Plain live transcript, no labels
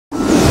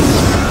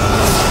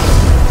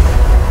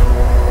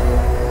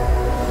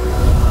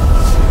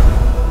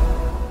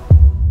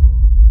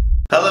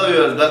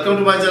welcome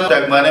to my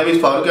channel. My name is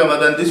Farooq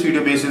Ahmed and this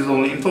video basis is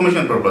only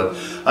information purpose.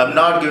 I'm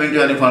not giving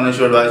you any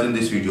financial advice in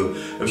this video.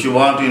 If you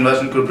want to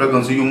invest in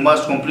cryptocurrency, you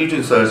must complete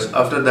research.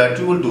 After that,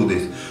 you will do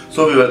this.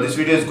 So this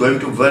video is going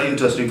to be very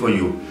interesting for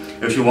you.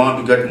 If you want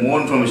to get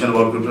more information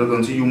about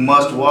cryptocurrency, you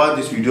must watch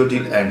this video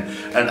till end.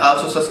 And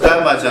also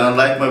subscribe my channel,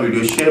 like my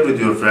video, share with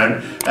your friend,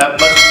 and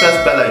must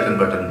press bell icon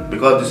button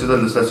because this is a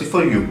necessity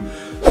for you.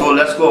 So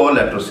let's go over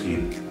laptop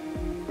screen.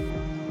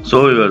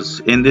 So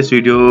viewers, in this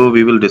video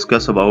we will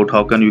discuss about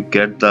how can you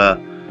get the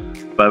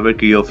private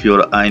key of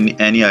your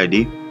any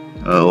ID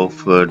of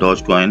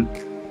Dogecoin,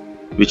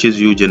 which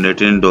is you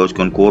generated in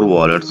Dogecoin core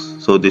wallets.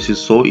 So this is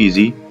so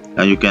easy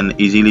and you can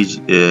easily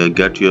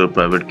get your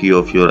private key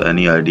of your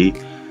any ID.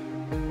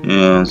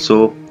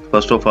 So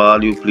first of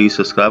all, you please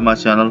subscribe my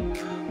channel.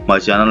 My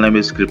channel name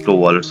is Crypto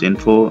Wallets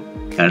Info,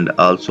 and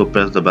also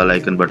press the bell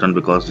icon button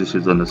because this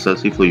is a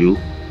necessity for you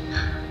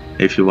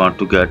if you want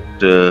to get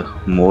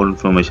more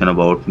information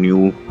about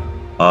new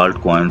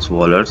altcoins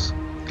wallets.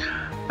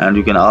 And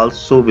you can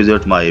also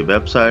visit my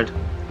website.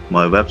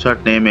 My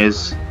website name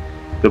is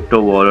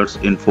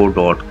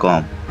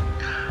cryptowalletsinfo.com,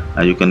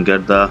 and you can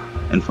get the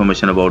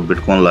information about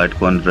Bitcoin,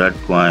 Litecoin,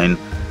 Redcoin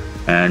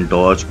and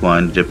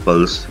Dogecoin,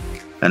 Ripples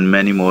and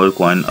many more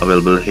coin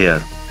available here.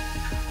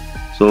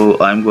 So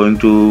I'm going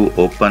to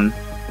open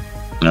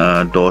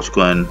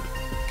Dogecoin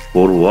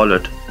core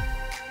wallet.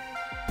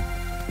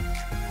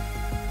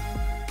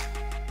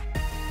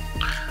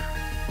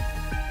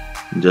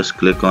 Just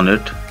click on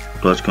it,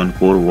 Dogecoin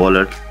core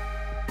wallet.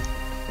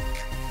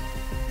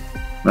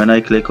 When I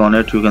click on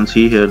it, you can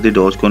see here the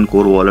Dogecoin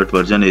core wallet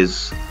version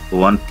is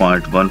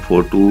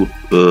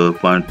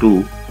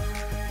 1.142.2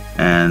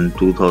 and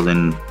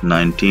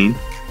 2019,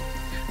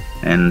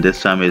 and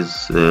this time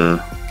is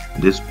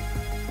this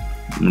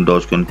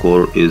Dogecoin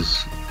core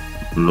is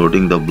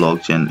loading the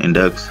blockchain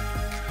index,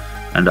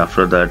 and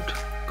after that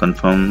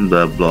confirm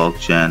the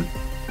blockchain,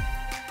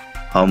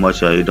 how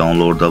much I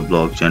download the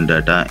blockchain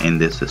data in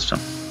this system,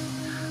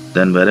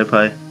 then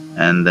verify,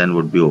 and then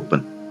would be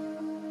open.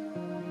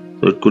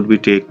 So it could be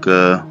take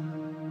 20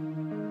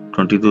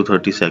 to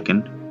 30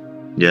 seconds.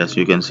 Yes,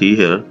 you can see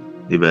here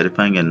the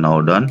verifying and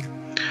now done.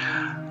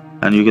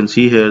 And you can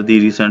see here the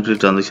recently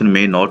transaction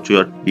may not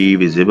yet be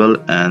visible,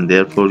 and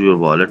therefore your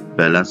wallet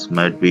balance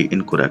might be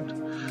incorrect.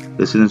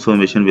 This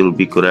information will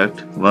be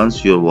correct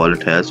once your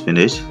wallet has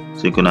finished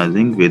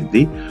synchronizing with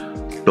the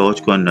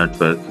Dogecoin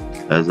network,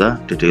 as the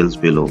details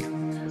below.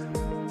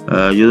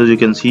 Users, you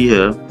can see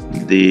here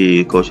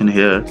the caution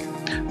here: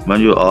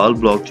 when your all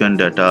blockchain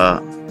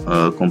data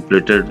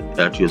completed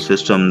at your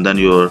system, then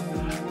your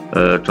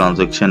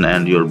transaction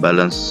and your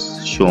balance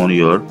shown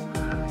your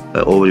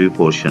overview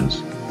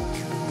portions.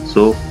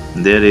 So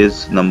there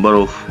is number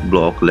of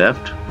block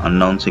left.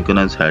 Unknown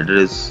synchronized header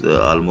is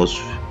almost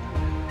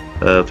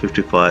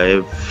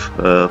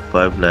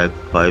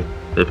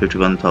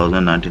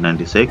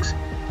 51,996,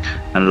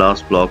 and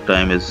last block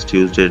time is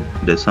Tuesday,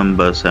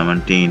 December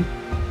 17,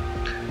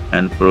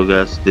 and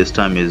progress this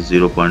time is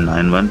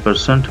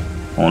 0.91%,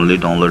 only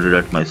downloaded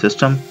at my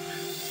system.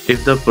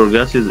 If the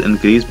progress is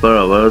increased per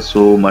hour,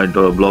 so my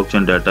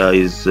blockchain data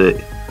is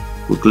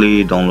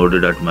quickly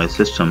downloaded at my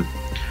system.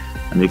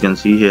 And you can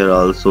see here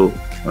also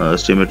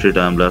estimated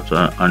time left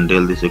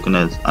until the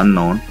synchronize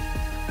unknown.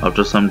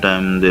 After some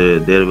time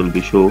there will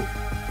be show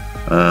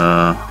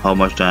how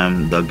much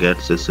time that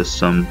gets the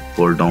system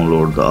for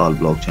download the all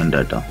blockchain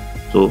data.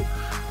 So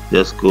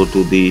just go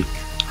to the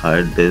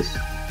hide this,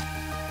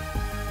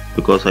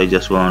 because I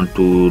just want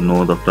to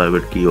know the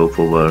private key of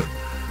our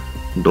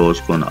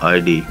Dogecoin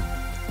ID.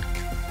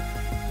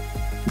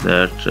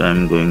 That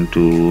I'm going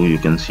to, you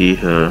can see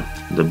here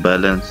the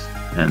balance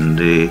and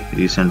the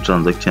recent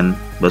transaction,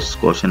 but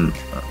caution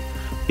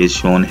is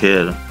shown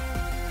here.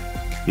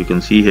 You can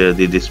see here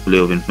the display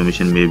of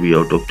information may be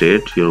out of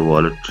date. Your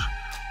wallet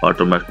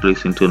automatically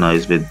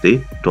synchronized with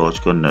the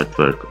Dogecoin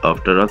network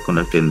after a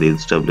connecting the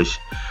established,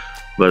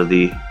 but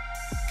the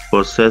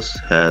process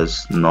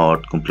has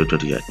not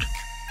completed yet,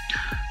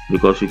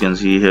 because you can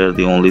see here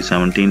the only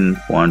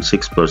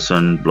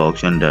 17.6%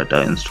 blockchain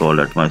data installed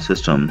at my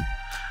system,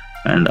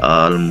 and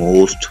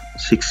almost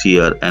 6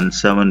 years and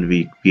 7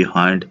 weeks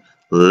behind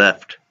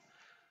left.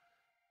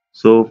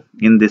 So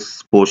in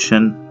this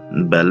portion,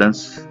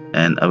 balance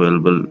and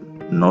available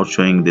not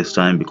showing this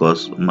time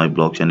because my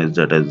blockchain is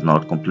data is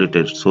not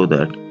completed. So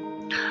that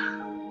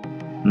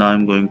now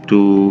I'm going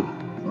to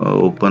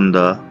open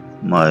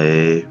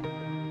my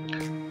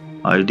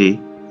ID,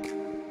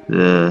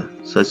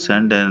 such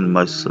send and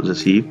must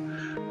receive.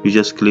 You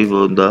just click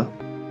on the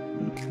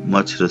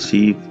much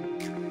receive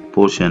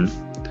portion,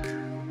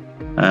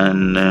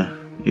 and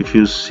if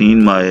you've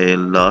seen my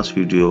last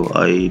video,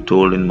 I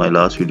told in my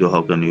last video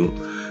how can you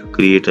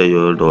create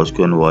your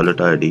Dogecoin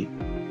wallet ID.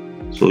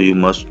 So you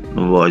must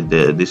watch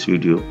this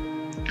video.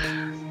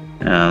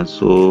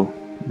 So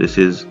this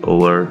is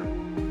our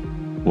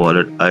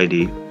wallet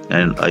ID,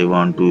 and I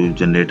want to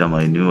generate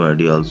my new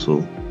ID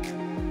also.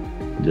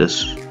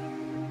 Just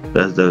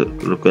press the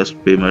request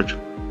payment.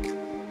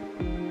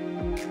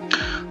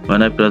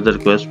 When I press the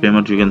request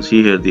payment, you can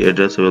see here the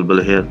address available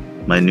here,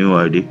 my new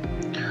ID.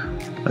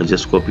 I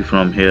just copy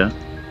from here,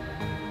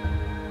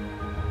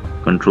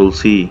 Control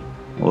C,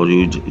 or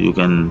you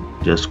can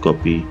just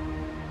copy,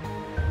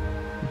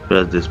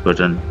 press this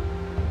button,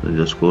 so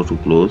just go to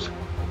close.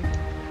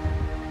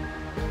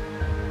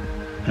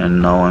 And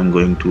now I'm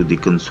going to the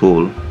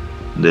console.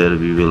 There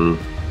we will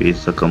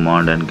paste the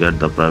command and get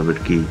the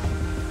private key.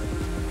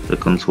 The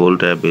console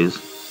tab is,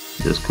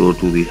 just go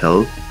to the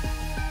help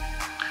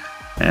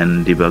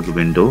and debug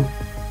window.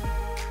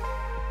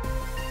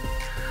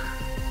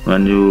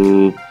 When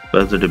you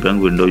press the debug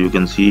window, you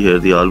can see here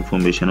the all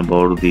information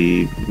about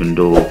the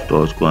window of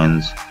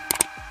Dogecoin's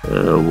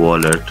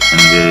wallet,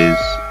 and where is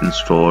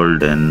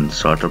installed and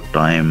startup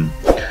time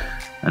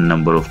and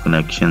number of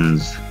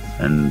connections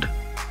and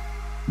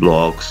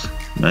blocks,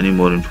 many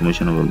more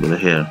information available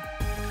here.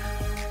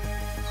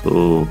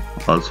 So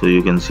also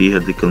you can see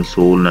here the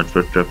console,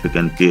 network traffic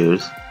and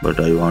pairs, but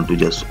I want to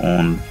just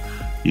on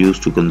use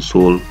to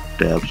console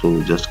tab,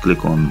 so just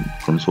click on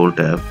console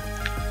tab.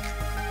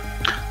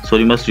 So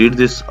you must read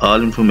this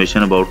all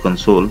information about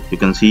console. You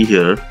can see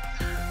here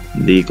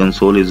the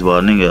console is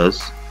warning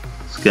us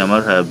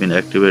scammer have been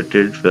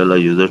activated. Tell a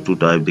user to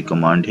type the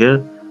command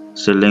here,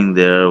 stealing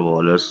their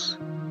wallet's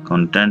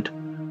content.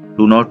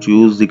 Do not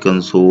use the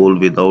console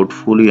without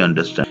fully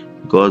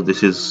understanding, because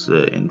this is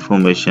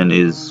information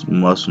is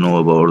must know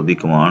about the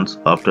commands.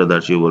 After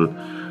that you will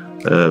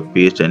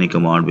paste any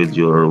command with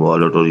your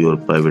wallet or your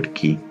private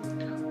key.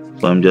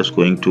 So I'm just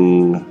going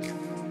to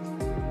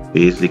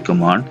paste the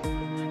command.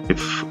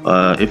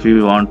 If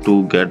we want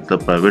to get the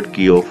private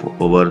key of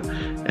our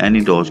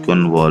any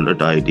Dogecoin wallet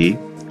ID,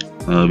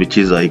 which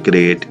is I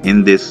create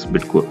in this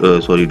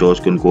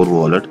Dogecoin core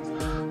wallet,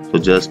 so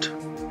just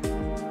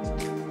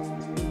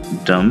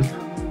dump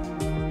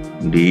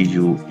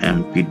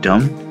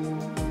dump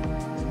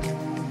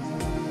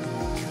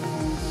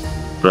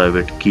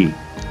private key.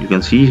 You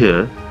can see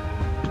here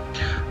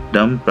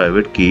dump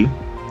private key,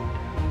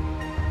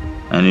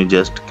 and you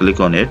just click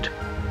on it.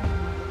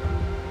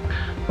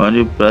 When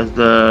you press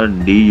the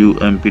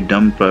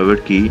dump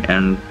private key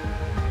and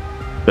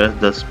press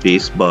the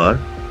space bar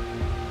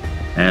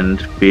and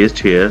paste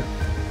here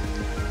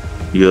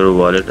your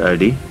wallet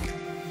ID.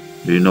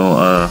 You know,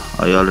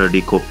 I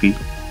already copy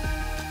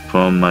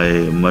from my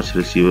merge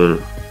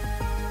receiver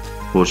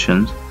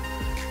portions,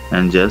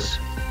 and just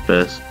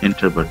press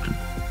enter button.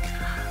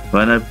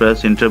 When I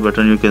press enter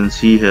button, you can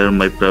see here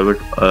my private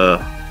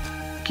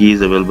key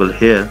is available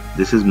here.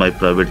 This is my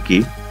private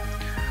key,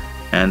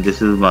 and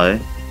this is my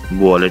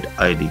wallet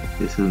ID.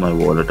 This is my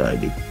wallet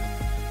ID,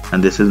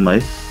 and this is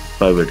my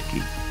private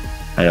key.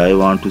 I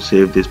want to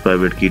save this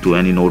private key to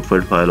any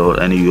notepad file or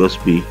any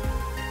USB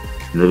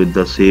with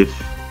the safe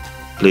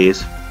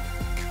place.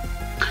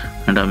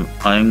 And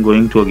I'm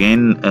going to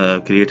again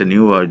create a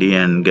new ID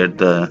and get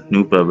the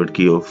new private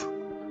key of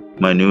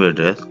my new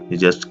address. You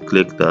just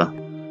click the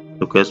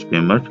request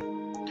payment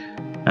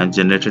and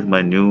generated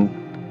my new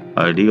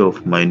ID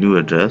of my new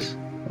address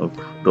of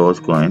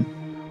Dogecoin.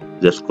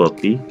 Just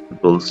copy,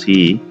 Control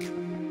C,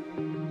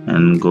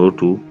 and go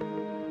to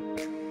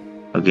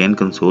again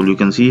console. You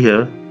can see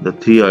here the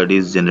 3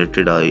 IDs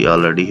generated are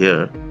already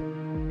here,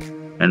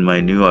 and my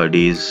new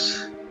ID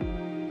is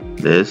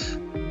this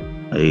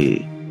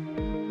I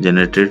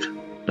generated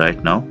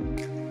right now.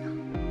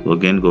 So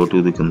again go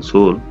to the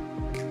console,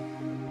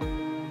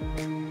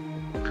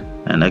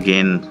 and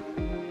again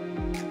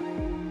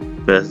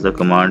press the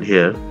command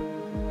here,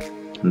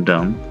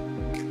 dump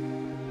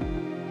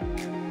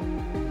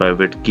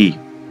private key.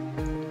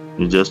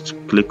 You just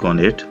click on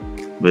it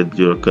with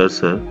your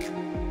cursor,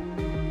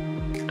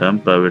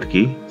 dump private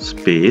key,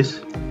 space,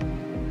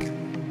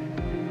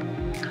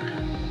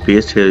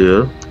 paste here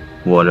your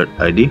wallet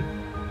ID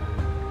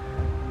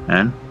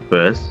and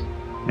press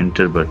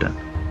enter button.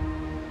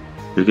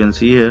 You can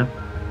see here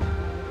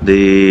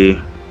the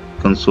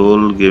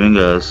console giving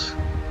us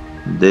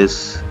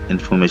this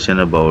information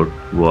about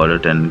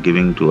wallet and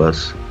giving to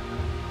us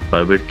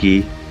private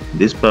key,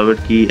 this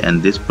private key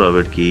and this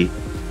private key.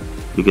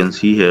 You can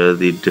see here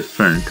the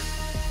different,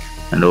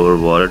 and our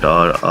wallet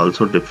are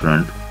also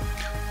different,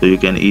 so you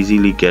can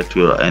easily get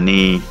your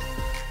any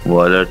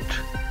wallet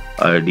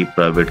ID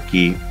private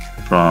key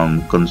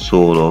from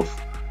console of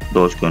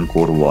Dogecoin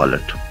core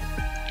wallet.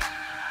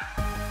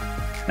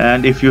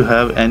 And if you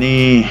have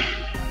any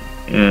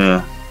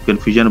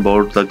confusion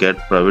about the get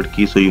private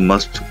key, so you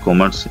must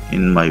comments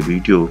in my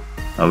video.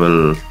 I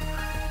will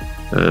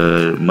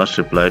must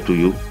reply to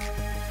you.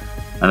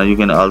 And you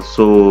can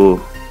also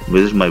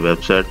visit my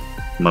website.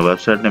 My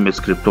website name is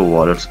Crypto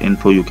Wallets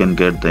Info. You can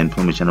get the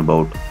information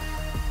about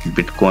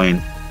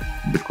Bitcoin,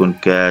 Bitcoin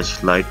Cash,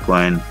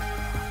 Litecoin.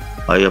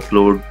 I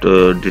upload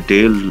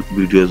detailed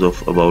videos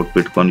about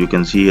Bitcoin. You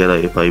can see here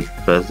if I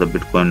press the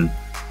Bitcoin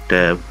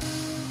tab,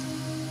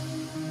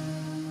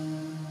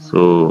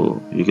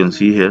 so you can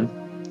see here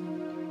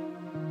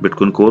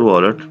Bitcoin core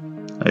wallet.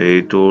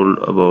 I told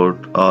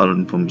about all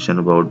information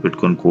about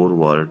Bitcoin core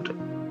wallet.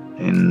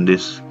 In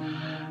this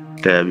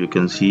tab you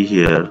can see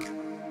here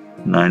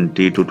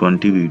 90 to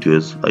 20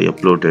 videos I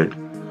uploaded.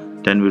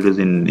 10 videos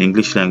in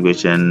English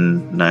language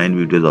and 9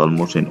 videos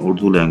almost in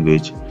Urdu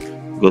language,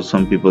 because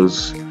some people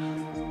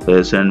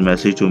send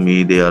message to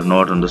me they are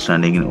not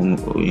understanding in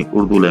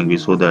Urdu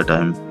language, so that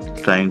I'm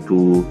trying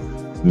to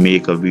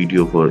make a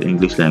video for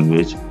English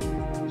language.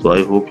 So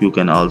I hope you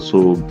can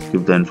also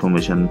give the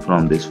information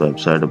from this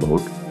website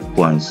about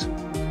coins.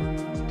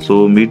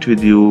 So meet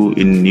with you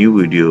in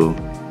new video.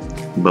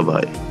 Bye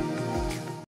bye.